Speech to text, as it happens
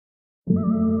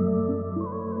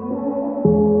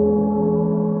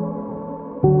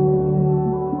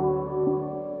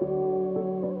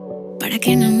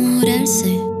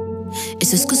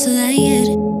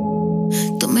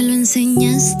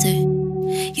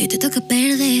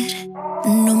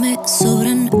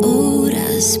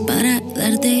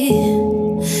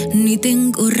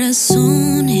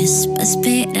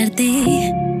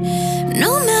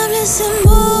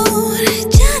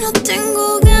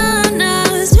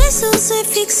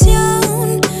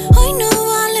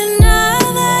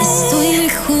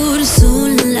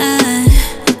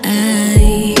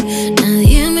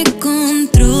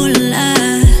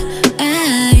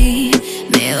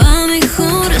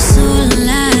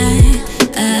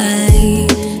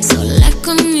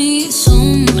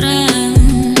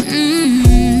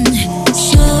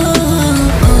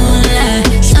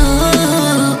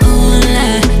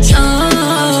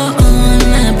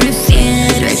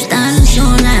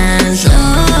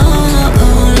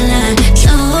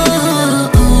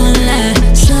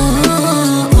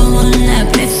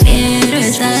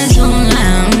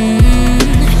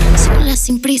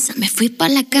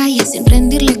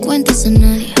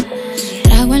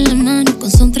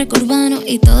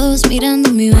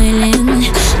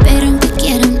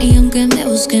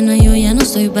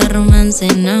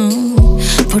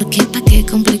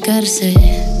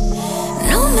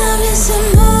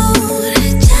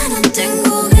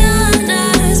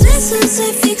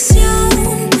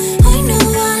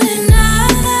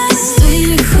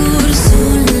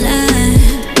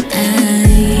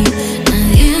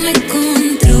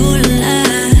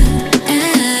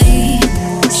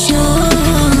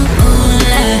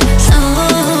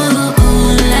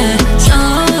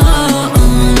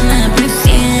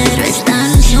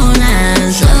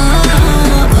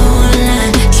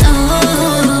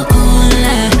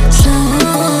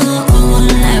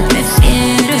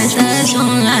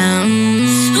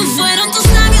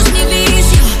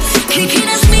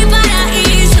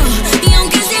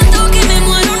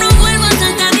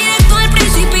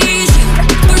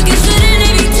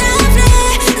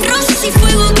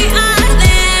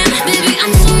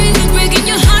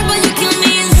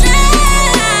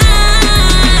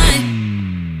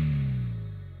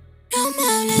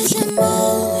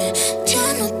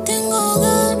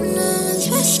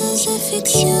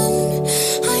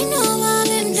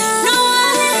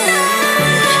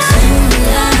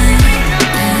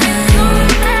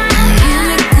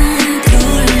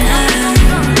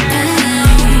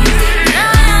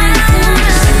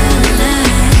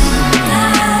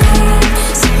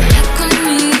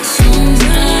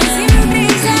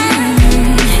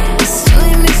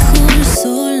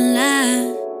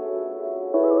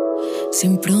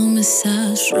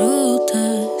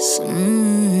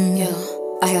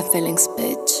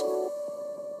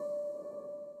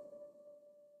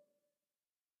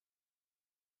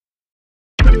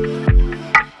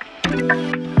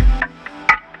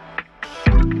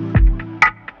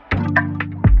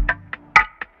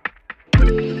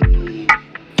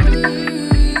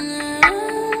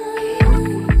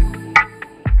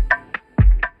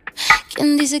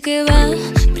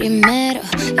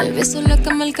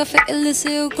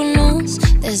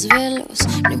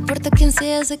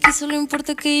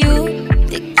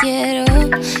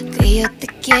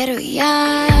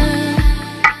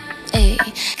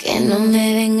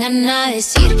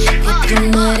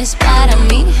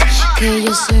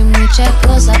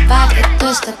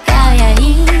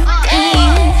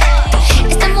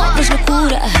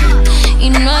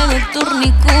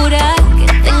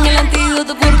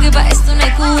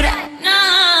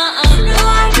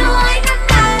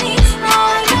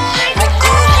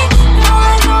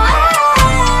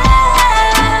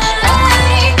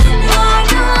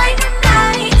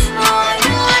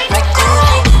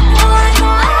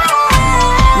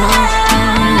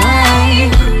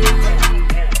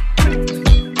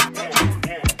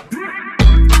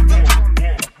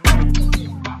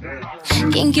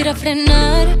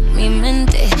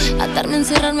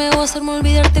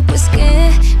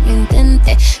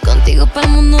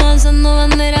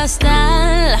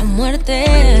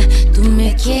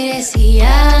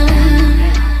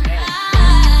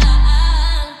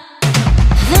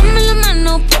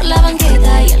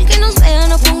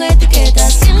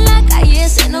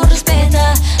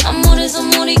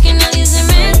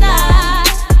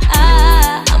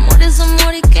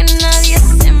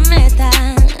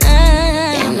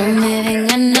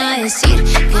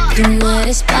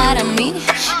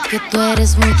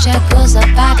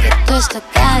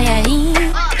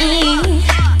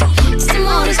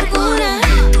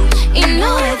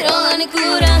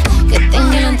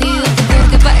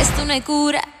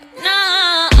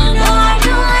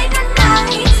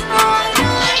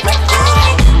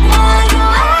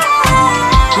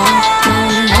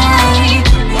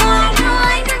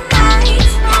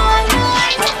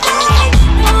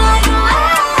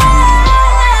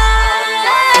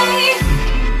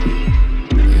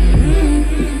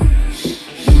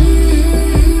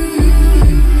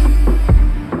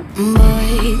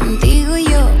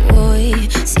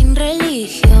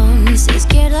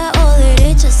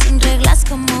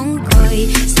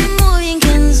hoy. Sé muy bien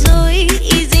quién soy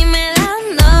y si me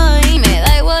dan doy. Me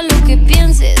da igual lo que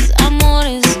pienses, amor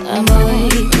es amor.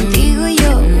 Contigo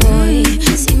yo voy,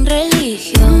 sin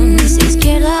religión, si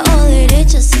izquierda o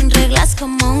derecha, sin reglas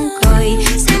como un koi.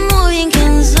 Sé muy bien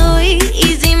quién soy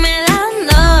y si me dan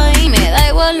doy. Me da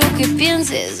igual lo que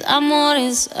pienses, amor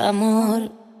es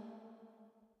amor.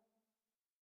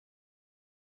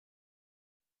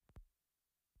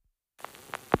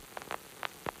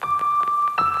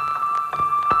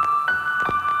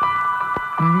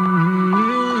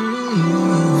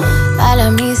 A la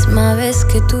misma vez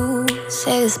que tú,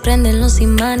 se desprenden los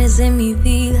imanes de mi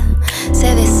vida,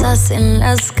 se deshacen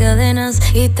las cadenas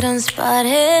y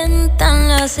transparentan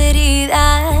las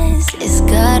heridas.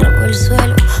 Escarbo el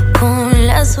suelo con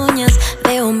las uñas,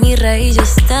 veo mi raíz ya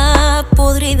está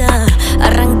podrida.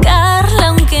 Arrancarla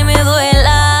aunque me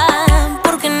duela,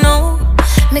 porque no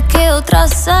me queda otra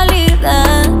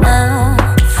salida.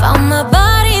 Found my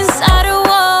body inside a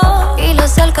wall y la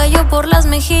sal cayó por las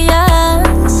mejillas.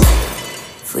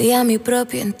 Fui a mi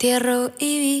propio entierro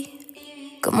y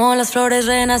vi como las flores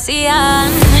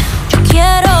renacían. Yo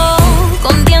quiero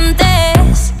con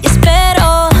dientes y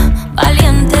espero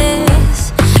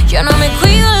valientes. Yo no me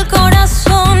cuido el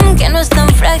corazón, que no es tan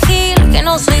frágil, que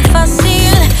no soy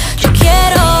fácil. Yo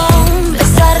quiero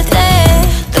besarte,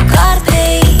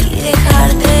 tocarte y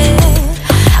dejarte.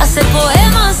 Hacer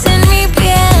poemas en mi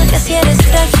piel, que si eres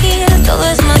frágil todo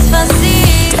es más fácil.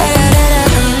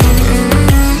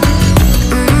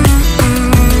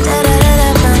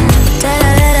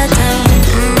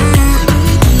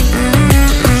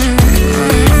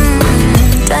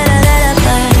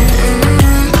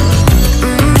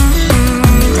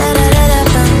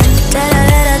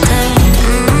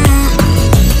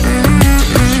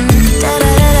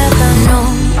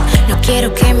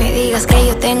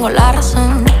 Tengo la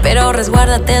razón, pero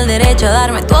resguárdate el derecho a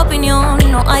darme tu opinión.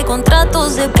 No hay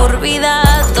contratos de por vida.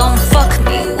 Don't fuck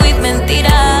me with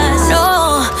mentiras.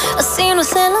 No, así no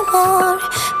es el amor.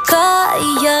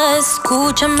 Calla,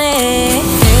 escúchame.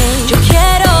 Yo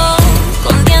quiero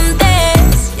con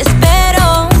dientes y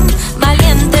espero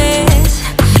valientes.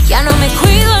 Ya no me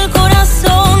cuido el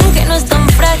corazón, que no es tan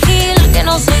frágil, que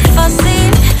no soy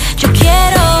fácil. Yo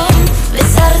quiero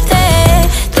besarte,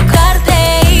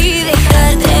 tocarte y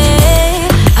dejarte.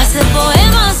 Hacer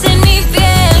poemas en mi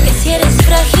piel, que si eres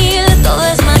frágil todo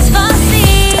es más fácil.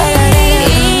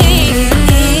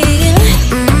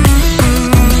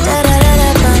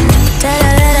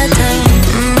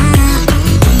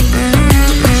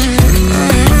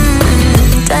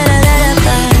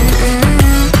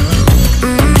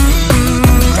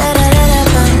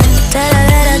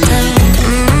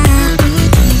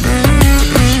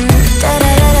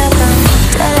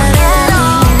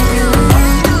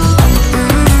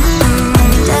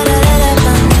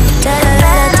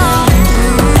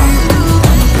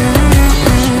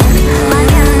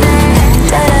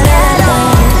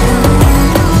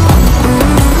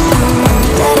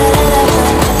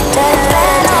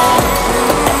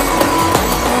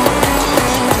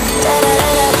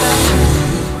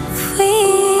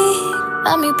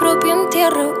 A mi propio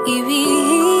entierro y vi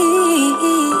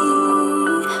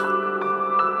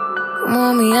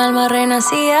como mi alma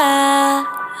renacía.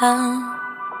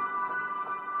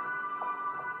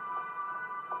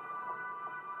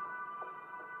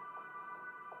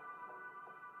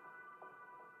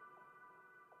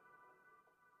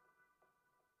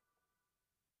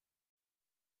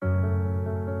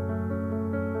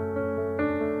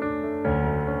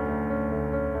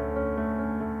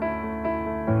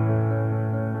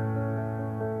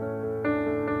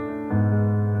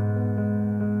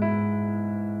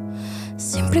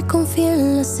 Siempre confié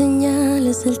en las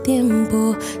señales del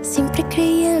tiempo, siempre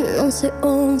creí en 11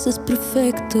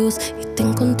 perfectos. Y te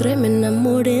encontré, me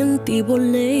enamoré, en ti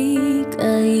volé y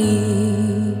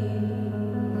caí.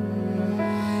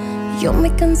 Yo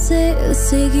me cansé de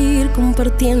seguir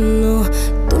compartiendo.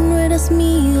 Tú no eras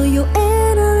mío, yo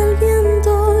era del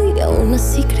viento. Y aún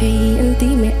así creí en ti,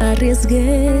 me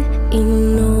arriesgué y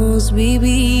nos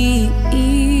viví.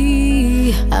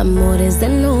 Amores de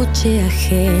noche,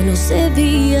 ajenos de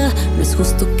día. No es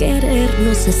justo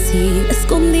querernos así,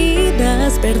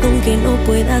 escondidas. Perdón que no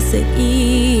pueda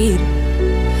seguir,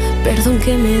 perdón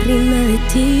que me rinda de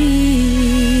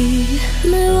ti.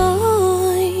 Me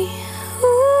voy,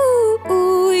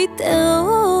 y te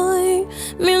doy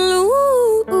mi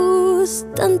luz.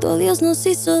 Tanto Dios nos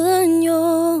hizo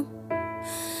daño,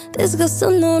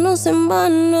 desgastándonos en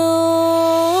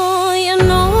vano. Ya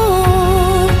no,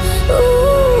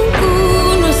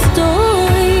 no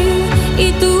estoy.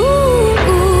 Y tú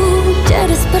ya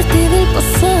eres parte del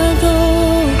pasado.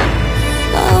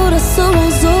 Ahora soy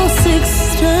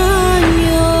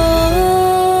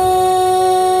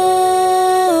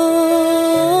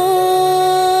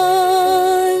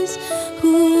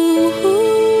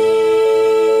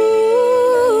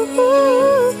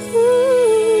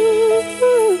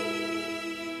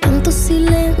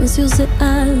Silencios de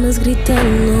almas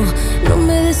gritando, no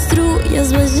me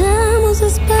destruyas, vayamos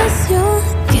despacio.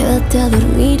 Quédate a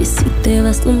dormir y si te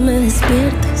vas no me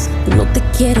despiertes. No te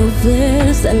quiero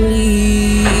ver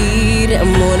salir.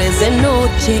 Amores de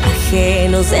noche,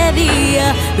 ajenos de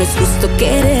día. No es justo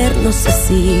querernos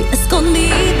así,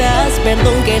 escondidas.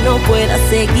 Perdón que no pueda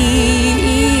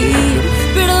seguir.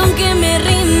 Perdón que me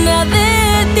rinda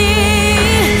de ti.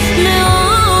 Me voy.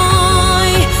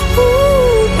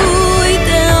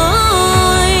 Te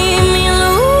doy mi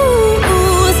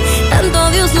luz. Tanto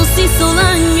Dios nos hizo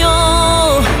daño,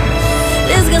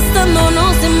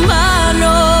 desgastándonos en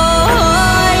vano.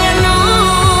 Ya no,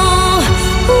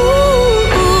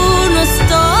 no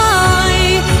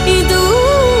estoy. Y tú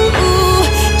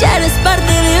ya eres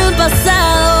parte del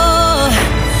pasado.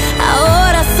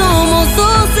 Ahora somos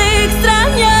dos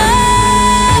extraños.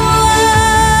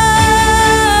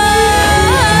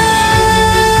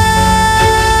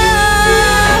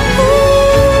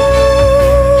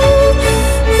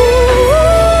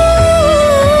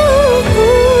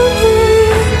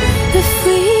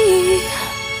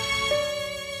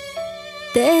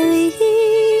 Te di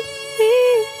mi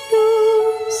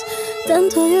luz,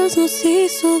 tanto Dios nos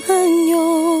hizo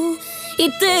daño y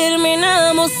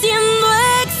terminamos siendo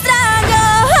extraños.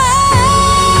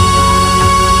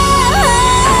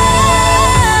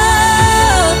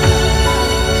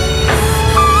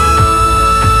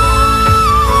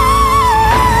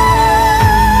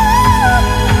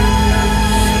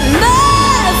 Me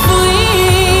fui,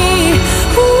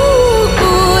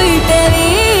 y te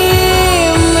di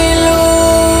mi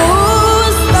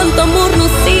luz. Tanto amor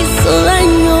nos hizo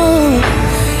daño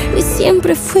y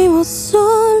siempre fuimos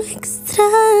solo extraños.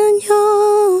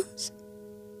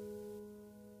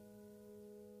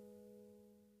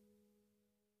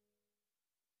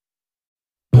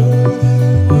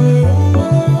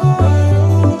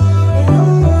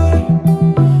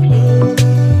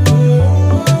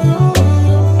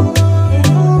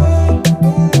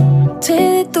 Te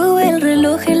detuve el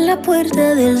reloj en la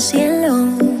puerta del cielo.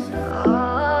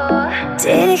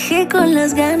 Te dejé con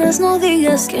las ganas, no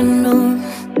digas que no.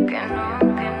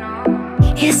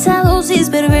 Esa dosis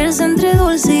perversa entre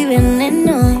dulce y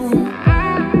veneno.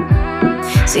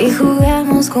 Si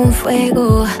jugamos con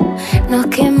fuego, nos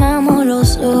quemamos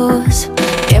los dos.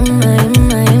 Emma,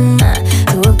 Emma, Emma,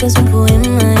 tu boca es un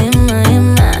poema, Emma,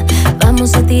 Emma.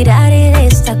 Vamos a tirar de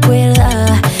esta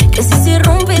cuerda, que si se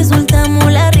rompe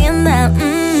soltamos la rienda.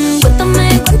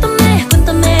 Cuéntame, cuéntame,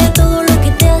 cuéntame todo lo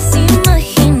que te has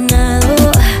imaginado.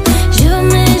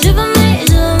 Llévame, llévame,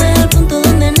 llévame al punto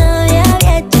donde nadie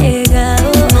había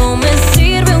llegado. No me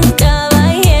sirve un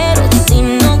caballero si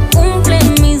no cumple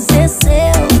mis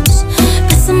deseos.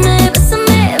 Bésame,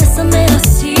 bésame, bésame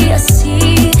así,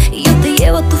 así, y yo te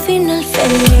llevo a tu final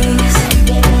feliz.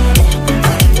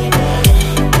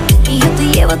 Y yo te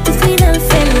llevo a tu final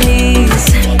feliz.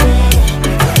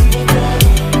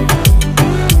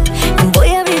 Voy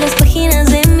a abrir las páginas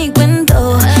de mi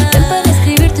cuento. Ven para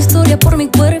escribir tu historia por mi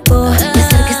cuerpo.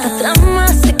 Desear que esta trama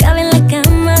se acabe en la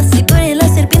cama. Si tú eres la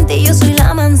serpiente y yo soy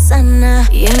la manzana.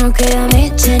 Ya no queda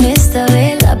mecha en esta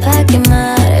vela pa'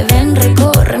 quemar. Ven,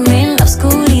 recórreme en la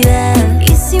oscuridad.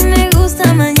 Y si me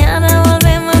gusta mañana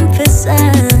volvemos a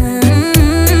empezar.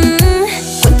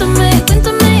 Cuéntame,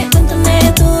 cuéntame,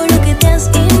 cuéntame todo lo que te has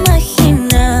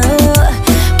imaginado.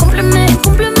 Cúmpleme,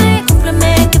 cúmpleme,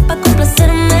 cúmpleme, que pa'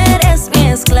 complacerme eres mi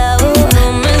esclavo.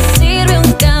 No me sirve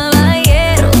un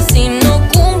caballero si no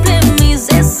cumple mis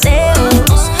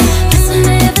deseos.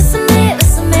 Bésame, bésame,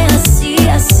 bésame así,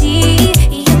 así,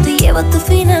 y yo te llevo a tu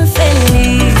final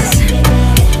feliz.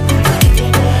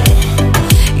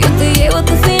 Yo te llevo a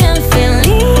tu final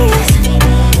feliz.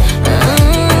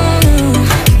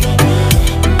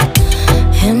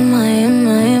 Emma,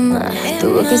 Emma, Emma, tu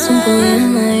boca es un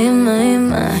poema, Emma,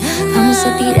 Emma. Vamos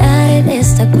a tirar de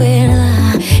esta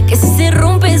cuerda, que si se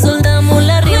rompe soltamos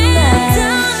la rienda.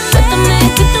 Cuéntame,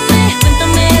 cuéntame,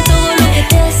 cuéntame todo lo que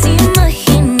te has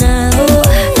imaginado.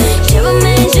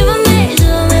 Llévame, llévame,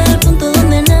 llévame al punto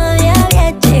donde nadie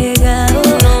había llegado.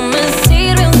 No me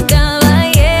sirve un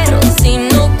caballero si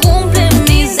no cumple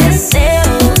mis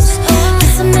deseos.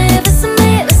 Bésame,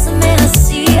 bésame, bésame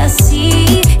así,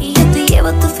 así, y yo te llevo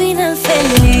a tu final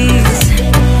feliz.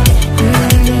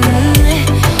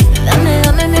 Dame,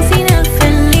 dame mi final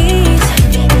feliz.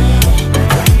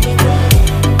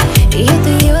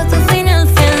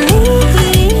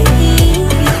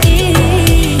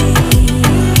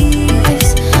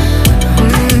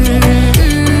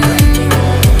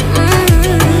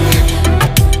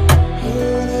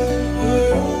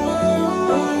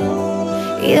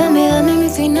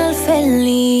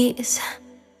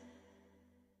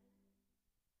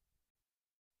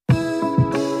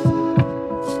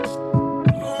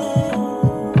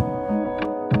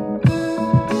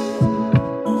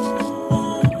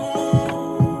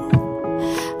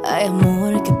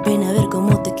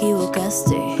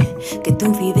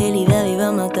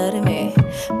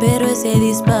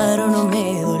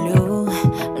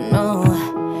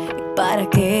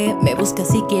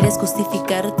 si quieres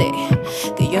justificarte,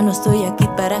 que yo no estoy aquí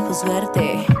para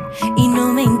juzgarte y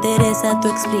no me interesa tu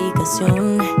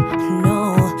explicación.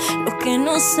 No, lo que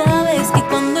no sabes es que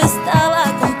cuando estaba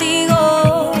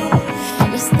contigo,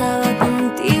 no estaba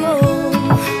contigo,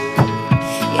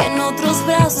 y en otros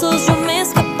brazos yo me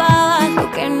escapaba. Lo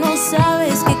que no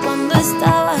sabes es que cuando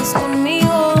estabas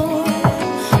conmigo,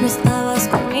 no estabas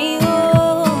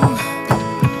conmigo,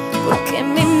 porque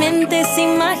mi mente se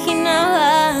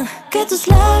imaginaba que tus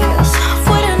labios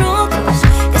fueran otros,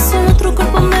 que solo otro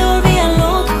cuerpo me volvía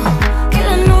loco, que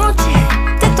la noche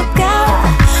te tocaba,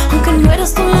 aunque no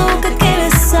eras tú la boca que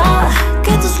besaba.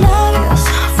 Que tus labios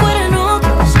fueran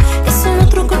otros, que solo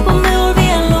otro cuerpo me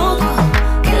volvía loco,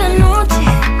 que la noche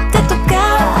te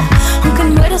tocaba, aunque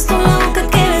no eras tú la boca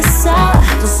que besaba.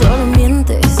 Tú solo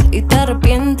mientes y te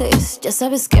arrepientes, ya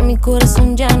sabes que mi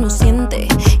corazón ya no siente.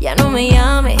 Ya no me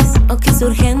llames, aunque es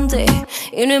urgente,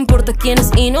 y no importa quién es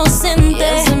inocente.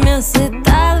 Ya se me hace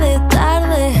tarde,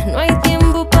 tarde, no hay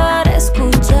tiempo para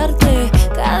escucharte.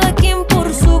 Cada quien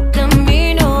por su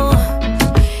camino,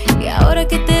 y ahora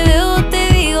que te veo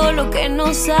te digo lo que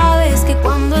no sabes, que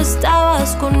cuando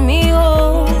estabas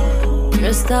conmigo, no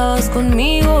estabas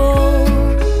conmigo,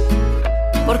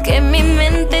 porque mi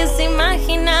mente se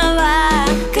imaginaba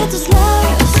que tus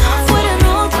labios fueran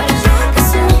otros, que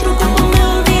ese otro cuerpo me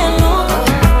volvía loco,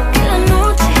 que la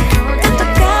noche te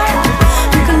tocaba,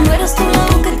 aunque no eras tú la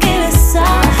boca que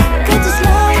besaba. Que tus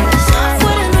labios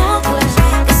fueran otros,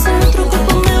 que ese otro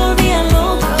cuerpo me volvía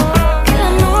loco, que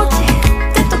la noche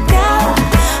te tocaba,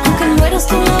 aunque no eras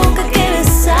tú la boca que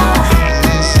besaba.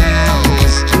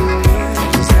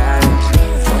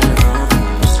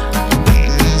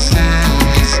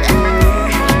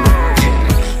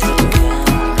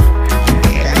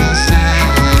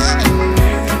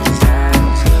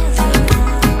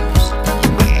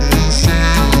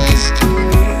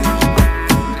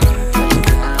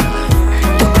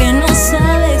 Lo que no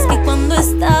sabes es que cuando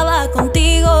estaba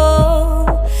contigo,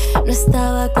 no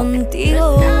estaba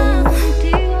contigo,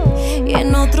 y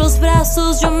en otros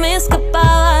brazos yo me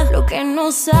escapaba. Lo que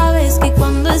no sabes es que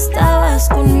cuando estabas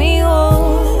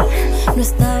conmigo, no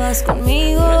estabas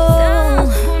conmigo,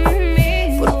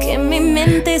 porque mi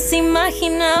mente se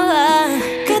imaginaba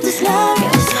que tus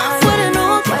labios fueran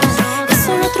otros, que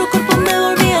solo otro cuerpo me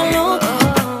volvía loco,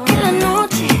 que la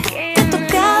noche te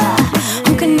tocaba,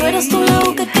 aunque no eras tú la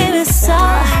boca que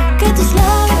besaba. Que tus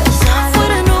labios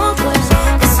fueran otros,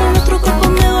 que solo otro cuerpo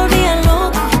me volvía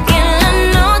loco, que en la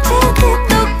noche te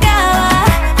tocaba,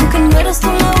 aunque no eras tú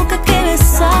la boca que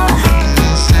besaba.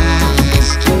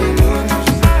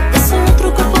 Que solo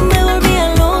otro cuerpo me volvía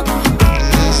loco,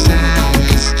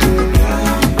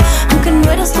 aunque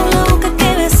no eras tú la boca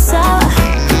que besaba.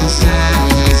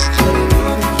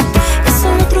 Que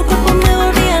solo otro cuerpo me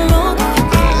volvía loco,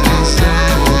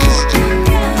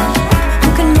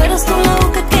 aunque no eras tú la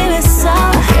boca que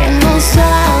besaba. Que no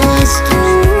sabes tú,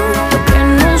 lo que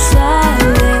no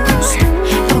sabes,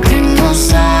 lo que no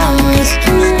sabes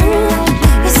tú,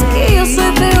 es que yo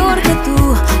soy peor que tú.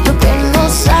 Lo que no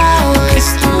sabes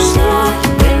tú,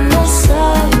 lo que no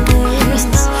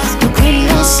sabes, lo que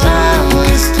no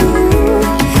sabes tú,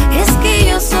 es que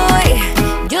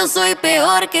yo soy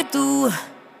peor que tú.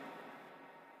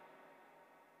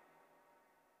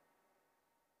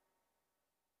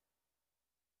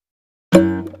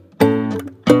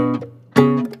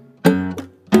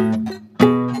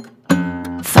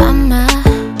 Fama,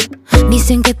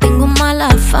 dicen que tengo mala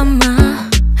fama,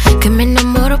 que me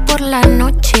enamoro por la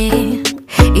noche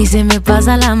y se me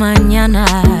pasa la mañana.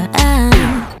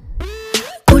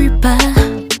 Culpa,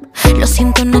 lo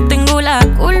siento, no tengo la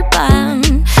culpa,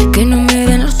 que no me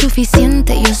den lo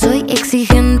suficiente. Yo soy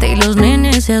exigente y los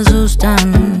nenes se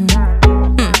asustan.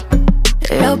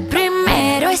 Lo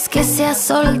primero es que sea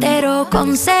soltero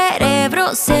con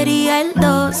cerebro, sería el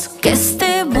 2. Que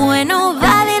esté bueno,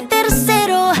 va de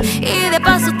tercero, y de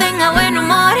paso tenga buen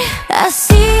humor.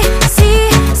 Así,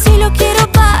 sí lo quiero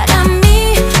para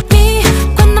mí,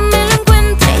 cuando me lo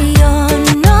encuentre yo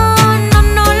no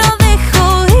lo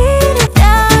dejo ir de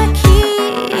aquí.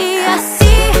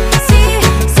 Así,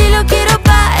 sí lo quiero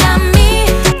para mí,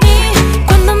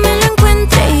 cuando me lo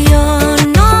encuentre yo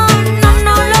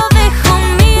no lo dejo.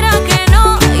 Mira que no,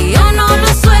 yo no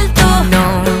lo suelto. No,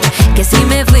 que si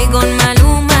me fui con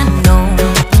Maluma, no.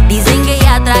 Dicen que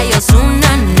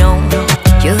Yatra-Danna, no.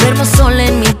 Yo duermo sola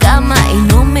en mi cama y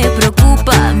no me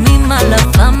preocupa mi mala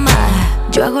fama.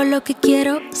 Yo hago lo que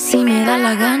quiero si me da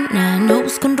la gana, no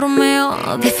busco un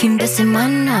Romeo de fin de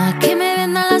semana. Que me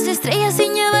vendan las estrellas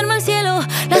sin llevarme al cielo,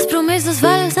 las promesas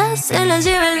falsas se las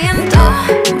lleva el viento.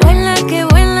 Vuela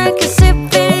que se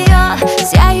perdió,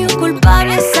 si hay un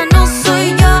culpable esa no soy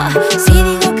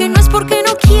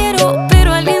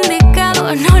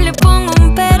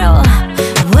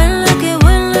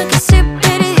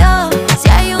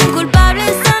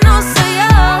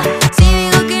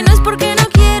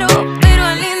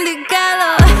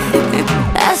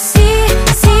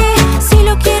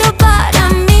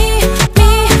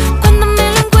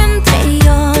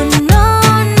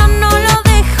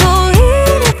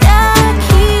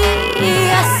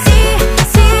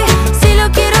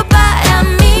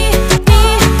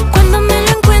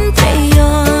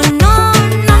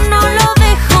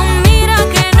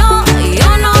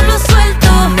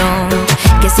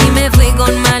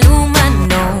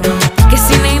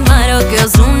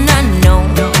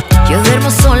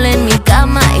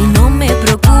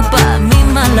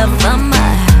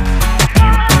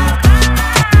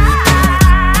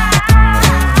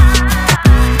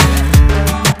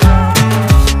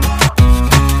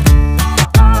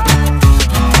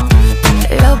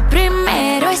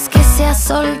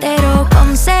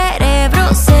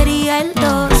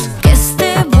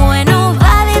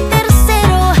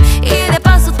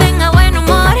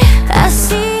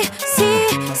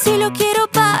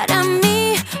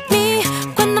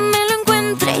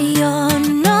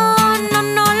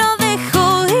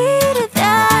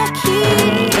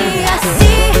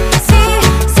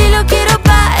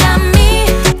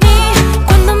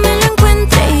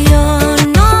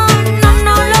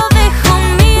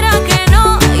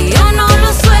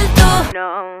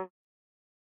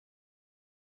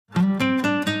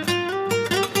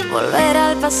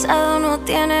pasado no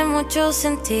tiene mucho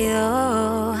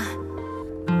sentido.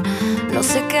 No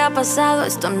sé qué ha pasado,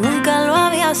 esto nunca lo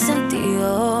había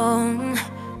sentido.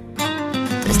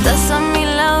 Tú estás a mi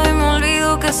lado y me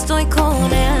olvido que estoy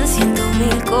con él, siento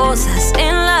mil cosas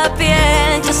en la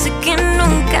piel. Yo sé que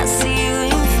nunca has sido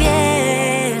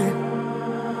infiel.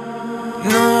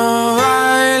 No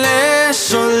bailes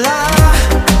sola,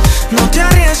 no te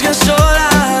arriesgues sola.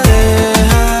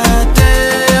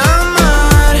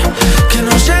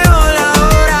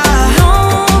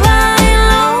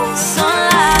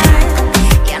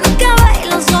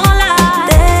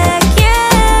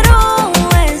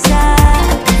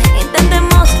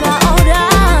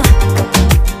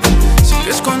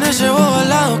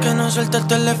 El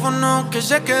teléfono que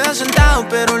se queda sentado,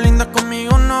 pero linda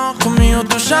conmigo no. Conmigo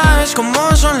tú sabes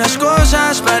cómo son las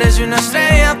cosas. Parece una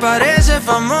estrella, parece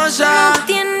famosa. No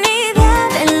tiene idea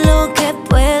de lo que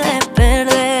puede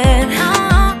perder.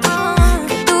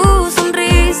 Que tu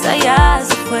sonrisa ya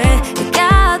se fue y que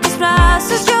a tus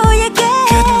brazos yo llegué.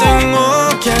 ¿Qué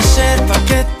tengo que hacer pa'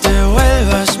 que te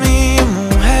vuelvas mi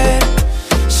mujer?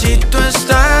 Si tú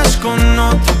estás con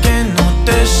otro que no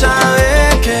te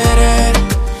sabe querer.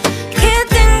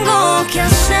 ¿Qué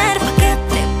hacer para que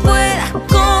te pueda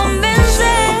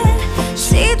convencer?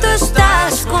 Si tú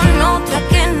estás con otra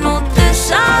que no te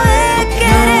sabe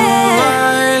querer. No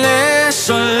bailes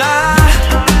sola,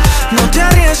 no te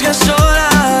arriesgues sola.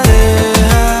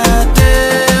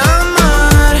 Déjate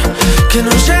amar, que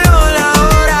no llegó la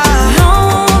hora. No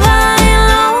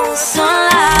bailo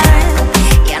sola,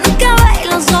 ya nunca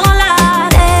bailo sola.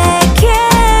 Te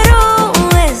quiero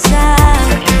besar,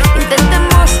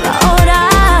 intentémoslo ahora.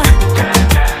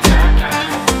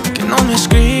 Que no me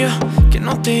escriba, que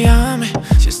no te llame.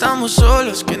 Si estamos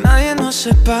solos, que nadie nos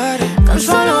separe. Con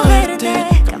solo verte,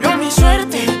 cambió mi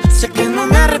suerte. Sé que no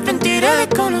me arrepentiré de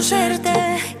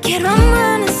conocerte. Quiero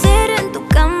amanecer en tu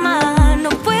cama. No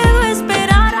puedo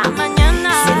esperar a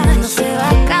mañana. Si no se va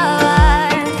a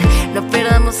acabar, no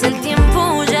perdamos el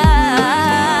tiempo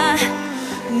ya.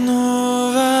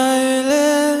 No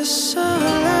bailes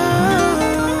sola.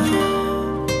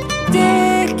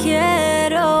 Te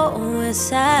quiero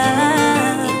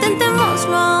besar,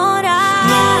 intentémoslo ahora.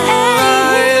 No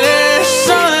bailes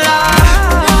sola,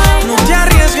 no te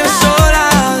arriesgues sola.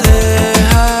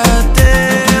 Déjate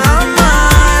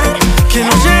amar, que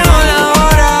no llegó la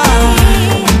hora.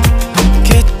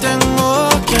 ¿Qué tengo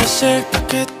que hacer para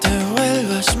que te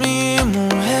vuelvas mi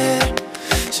mujer?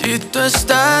 Si tú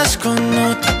estás con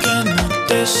otro que no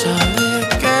te sabe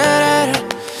querer.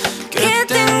 ¿Qué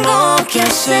tengo que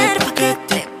hacer para que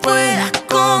te pueda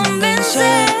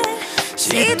convencer?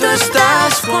 Si tú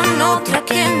estás con otra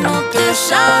que no te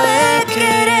sabe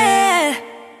querer.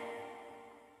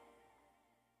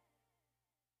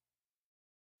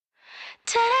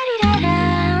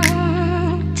 Tarariraram,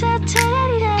 ta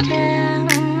tarariraram,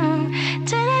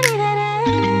 tarariraram,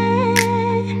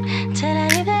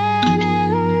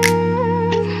 tarariraram.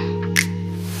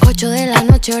 8 de la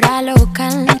noche hora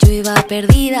local, yo iba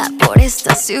perdida por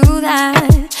esta ciudad.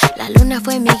 La luna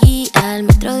fue mi guía, al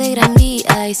metro de Gran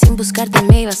Vía, y sin buscarte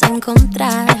me ibas a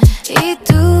encontrar. Y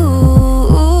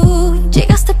tú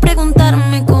llegaste a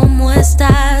preguntarme cómo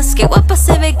estás. Qué guapa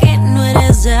se ve que no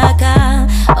eres de acá.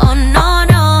 Oh no,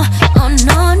 no, oh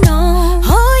no, no.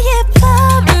 Oye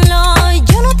Pablo,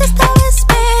 yo no te estaba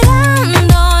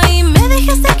esperando y me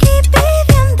dejaste aquí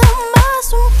pidiendo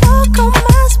más, un poco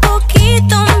más,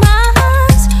 poquito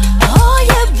más.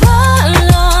 Oye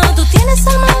Pablo, tú tienes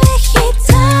alma de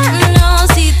gitano.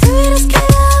 Si te hubieras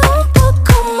quedado un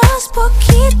poco más,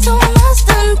 poquito más,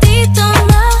 tantito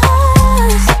más.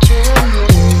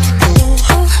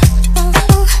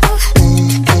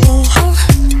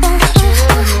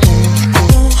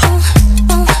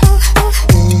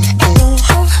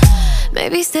 Me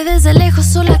viste desde lejos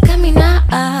sola caminar,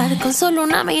 con solo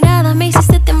una mirada me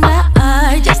hiciste temblar.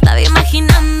 Ya estaba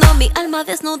imaginando mi alma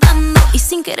desnudando y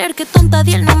sin querer que tonta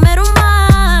di el número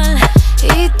mal.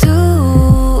 Y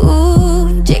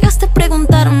tú llegaste a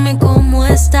preguntarme cómo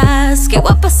estás. Qué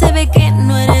guapa se ve que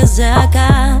no eres de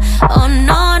acá. Oh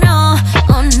no, no,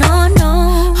 oh no,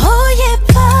 no. Oye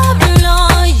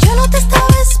Pablo, yo no te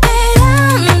estaba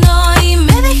esperando y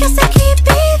me dejaste aquí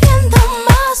pidiendo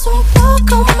más, un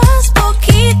poco más,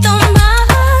 poquito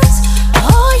más.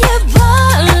 Oye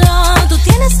Pablo, tú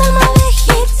tienes alma de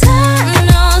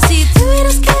gitano. Si te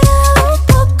hubieras quedado un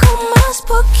poco más,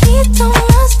 poquito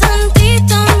más,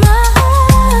 tantito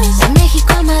más. De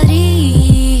México a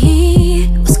Madrid,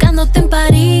 buscándote en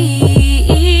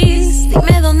París. Dime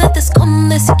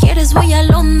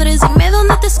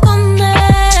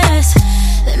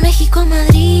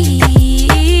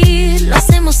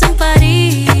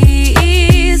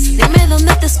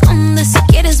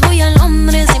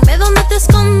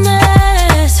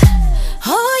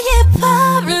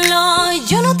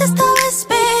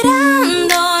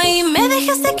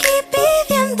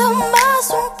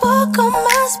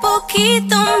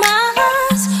poquito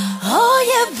más.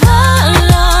 Oye,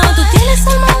 Paola, tú tienes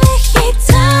alma de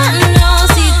gitano.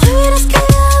 Si te hubieras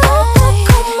quedado un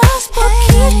poco más,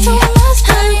 poquito más,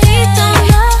 tantito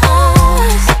más.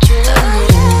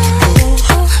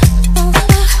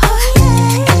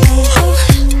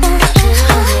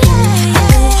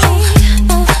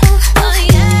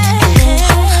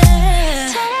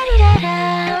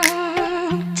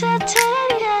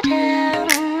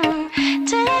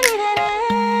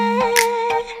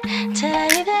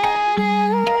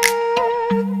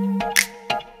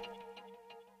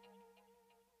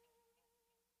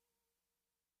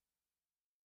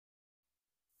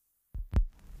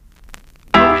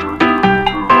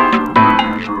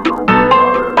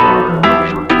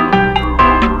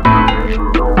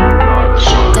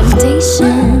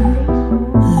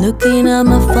 Looking at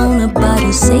my phone about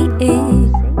to say it.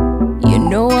 You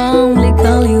know I only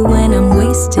call you when I'm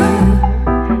wasted,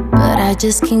 but I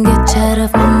just can't get you out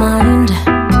of my mind.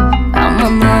 Out my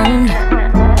mind.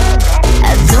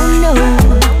 I don't know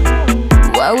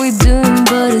what we're doing,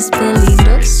 but it's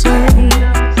peligroso.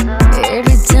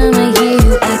 Every time I hear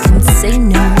you I can say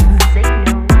no,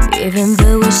 even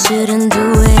though we shouldn't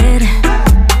do it.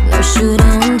 No,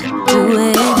 shouldn't do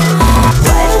it.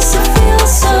 Why does it feel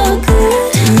so good?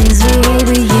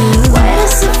 Baby, you. Why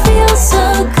does it feel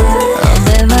so good? All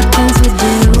the bad things we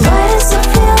do. Why does it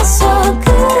feel so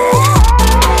good?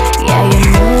 Yeah, you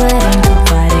know it ain't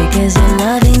nobody, 'cause your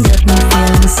loving got me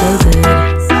feeling so good.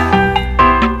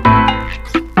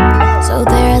 So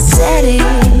there I said it.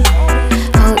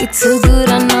 Oh, it's so good,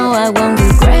 I know I won't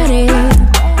regret it.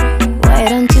 Why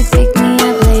don't you pick me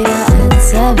up later at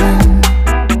 7?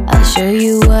 I'll show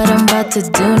you what I'm about to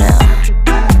do now.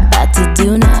 About to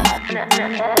do now.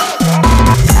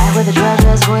 With the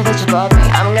dress boy that you bought me,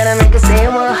 I'm gonna make it say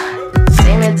what.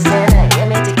 Say me Xana, give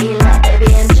me tequila,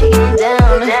 baby, and chill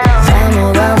down.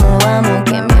 Vamos, vamos, vamos,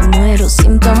 que me muero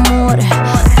sin tu amor.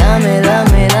 Dame,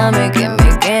 dame, dame, que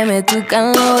me queme tu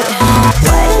calor.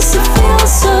 Why does it feel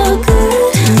so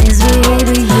good? Miss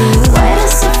baby, you. Why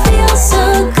does it feel so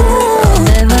good? All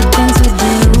the bad things we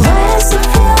do. Why does it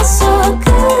feel so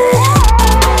good?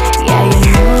 Yeah, you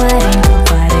know it ain't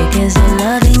nobody, 'cause your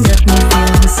loving got me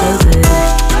feeling so good.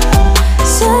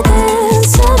 So good,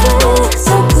 so good,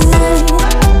 so good.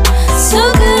 So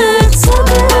good, so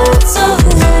good, so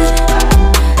good.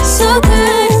 So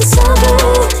good, so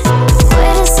good.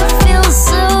 Why does it feel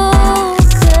so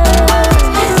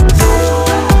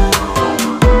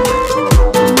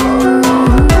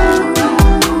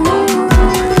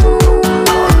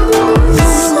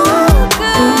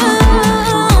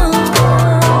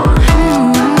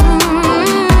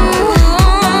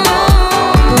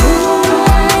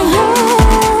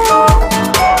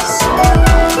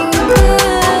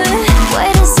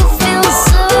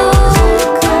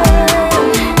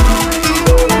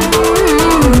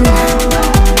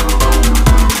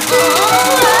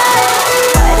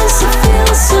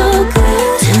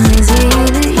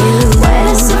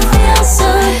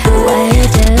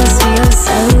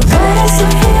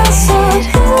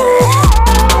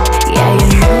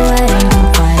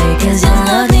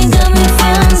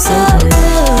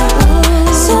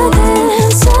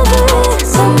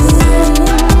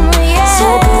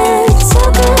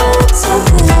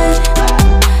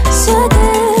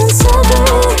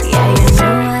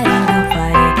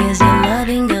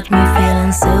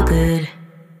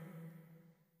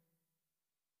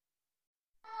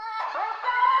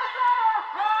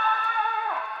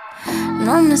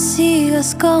No me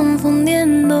sigas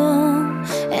confundiendo,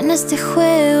 en este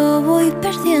juego voy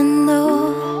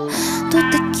perdiendo. Tú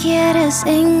te quieres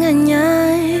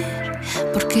engañar,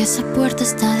 porque esa puerta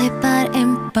está de par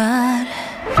en par.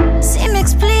 Si me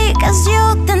explicas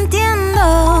yo te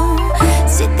entiendo,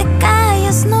 si te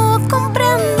callas no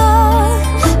comprendo.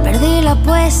 Perdí la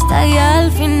apuesta y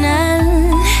al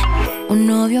final un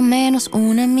novio menos,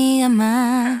 una amiga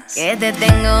más. Que te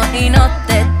tengo y no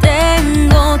te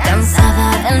tengo,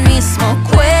 cansada del mismo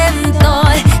cuento.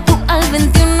 Tú al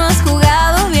 21 has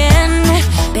jugado bien,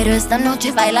 pero esta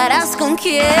noche bailarás con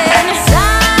quién.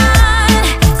 Sal,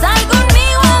 sal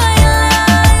conmigo a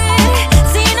bailar,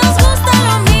 si nos gusta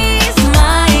lo mismo,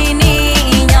 ay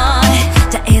niña,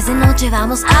 ya es de noche,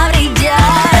 vamos a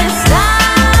brillar.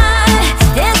 Sal,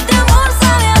 este amor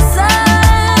sabe a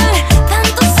sal,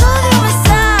 tanto sodio me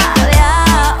sabe a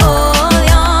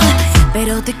odio,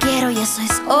 pero te quiero y eso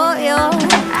es obvio.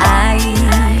 Ay,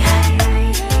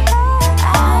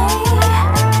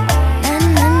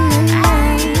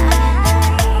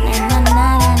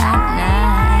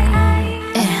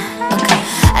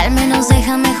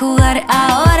 déjame jugar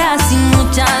ahora, sin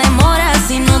mucha demora.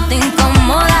 Si no te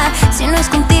incomoda, si no es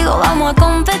contigo, vamos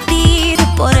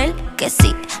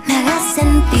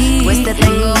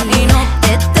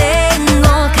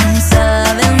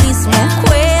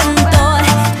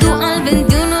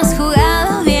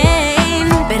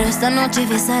noche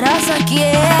besarás a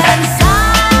quien.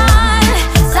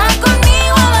 Sal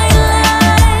conmigo a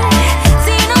bailar.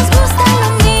 Si nos gusta lo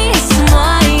mismo,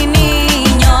 ay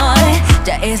niño,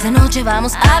 ya esa noche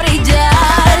vamos a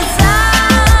brillar.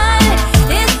 Sal,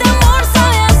 este amor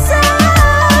sabe a sal,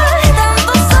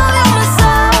 tanto sabe me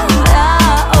sabe a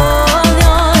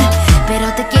odio, pero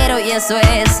te quiero y eso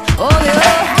es obvio.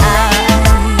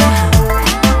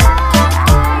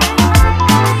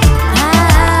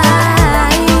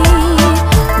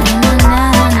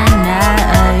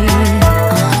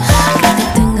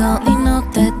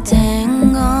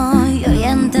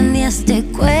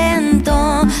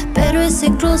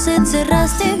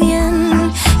 Cerraste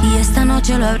bien y esta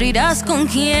noche lo abrirás con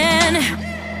quién.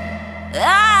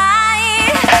 Ay,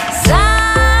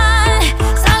 sal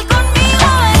conmigo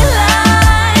a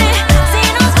bailar. Si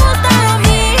nos gusta lo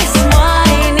mismo,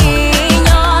 ay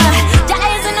niño, ya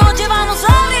esa noche vamos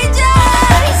a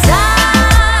brillar.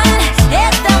 Sal,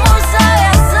 este amor sabe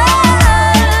a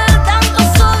sal, tanto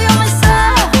sodio me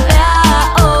sabe a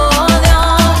odio,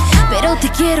 pero te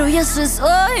quiero y eso es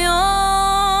obvio.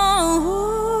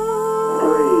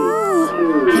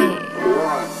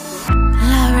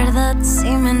 Si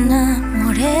me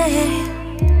enamoré,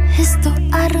 esto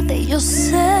arde, yo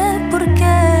sé por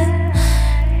qué.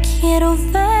 Quiero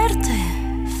verte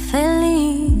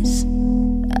feliz,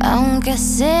 aunque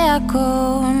sea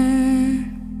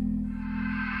con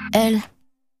él.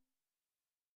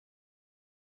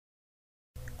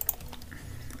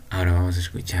 Ahora vamos a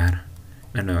escuchar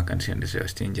la nueva canción de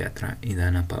Sebastián Yatra y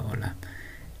Danna Paola,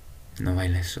 No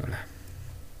bailes sola.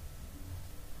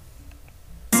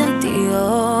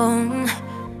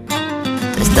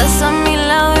 Tú estás a mi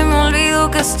lado y me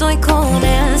olvido que estoy con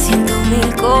él. Siento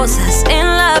mil cosas en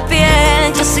la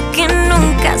piel. Yo sé que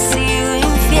nunca has sido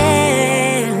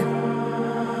infiel.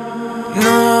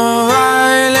 No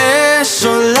bailes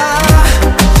sola,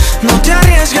 no te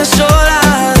arriesgues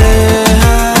sola.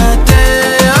 Déjate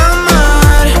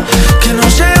amar, que no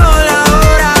llegó la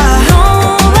hora.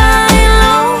 No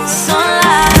bailo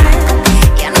sola,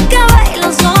 ya nunca bailo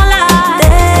sola.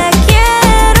 Te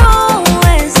quiero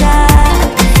besar,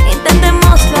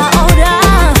 intentémoslo ahora.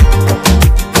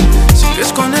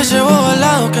 Sigues con ese bobo al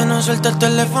lado que no suelta el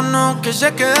teléfono, que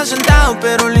se queda sentado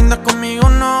pero linda conmigo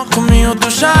no. Conmigo tú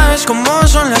sabes cómo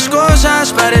son las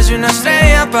cosas, parece una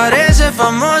estrella, parece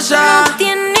famosa. No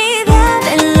tiene idea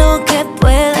de lo que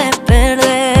puede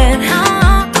perder.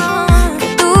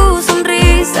 Que tu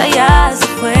sonrisa ya se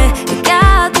fue, y que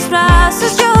a tus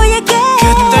brazos yo llegué.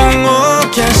 ¿Qué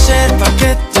tengo que hacer pa'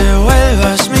 que te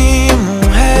vuelvas mi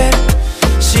mujer?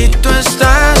 Si tú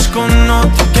estás con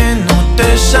otro que no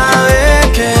te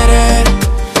sabe querer.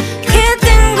 ¿Qué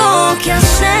tengo que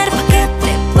hacer pa' que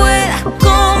te pueda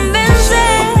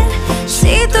convencer?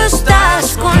 Si tú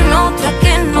estás con otra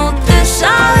que no te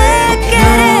sabe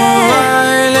querer. No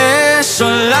bailes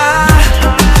sola,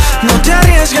 no te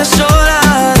arriesgues sola.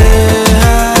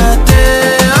 Déjate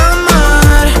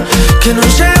amar, que no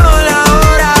llegó la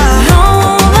hora. No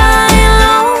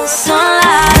bailo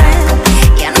sola,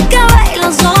 ya nunca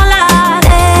bailo sola.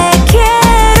 Te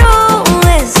quiero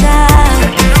besar,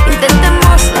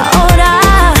 intentémoslo ahora.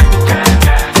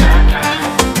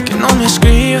 Que no me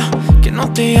escriba, que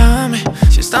no te llame.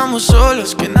 Si estamos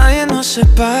solos, que nadie nos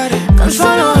separe. Con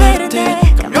solo verte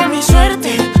cambió mi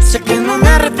suerte. Sé que no me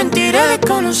arrepentiré de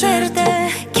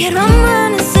conocerte. Quiero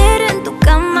amanecer en tu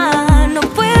cama, no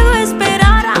puedo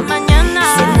esperar a mañana.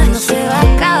 Si no se va a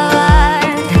acabar,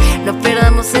 no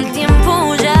perdamos el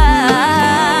tiempo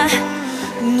ya.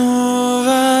 No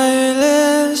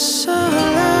bailes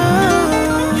sola.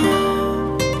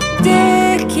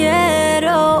 Te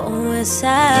quiero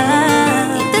besar,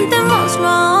 intentémoslo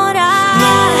ahora.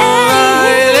 No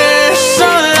bailes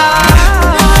sola,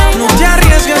 no te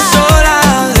arriesgues sola.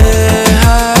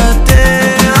 Déjate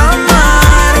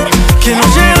amar, que no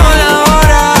llegó la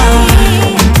hora.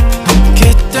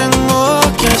 ¿Qué tengo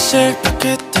que hacer para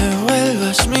que te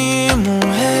vuelvas mi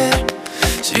mujer?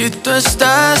 Si tú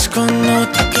estás con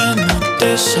otro que no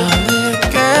te sabe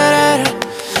querer.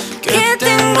 ¿Qué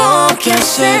tengo que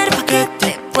hacer para que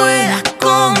te pueda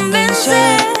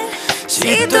convencer?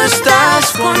 Si tú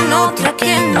estás con otra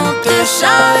que no te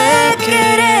sabe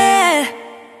querer.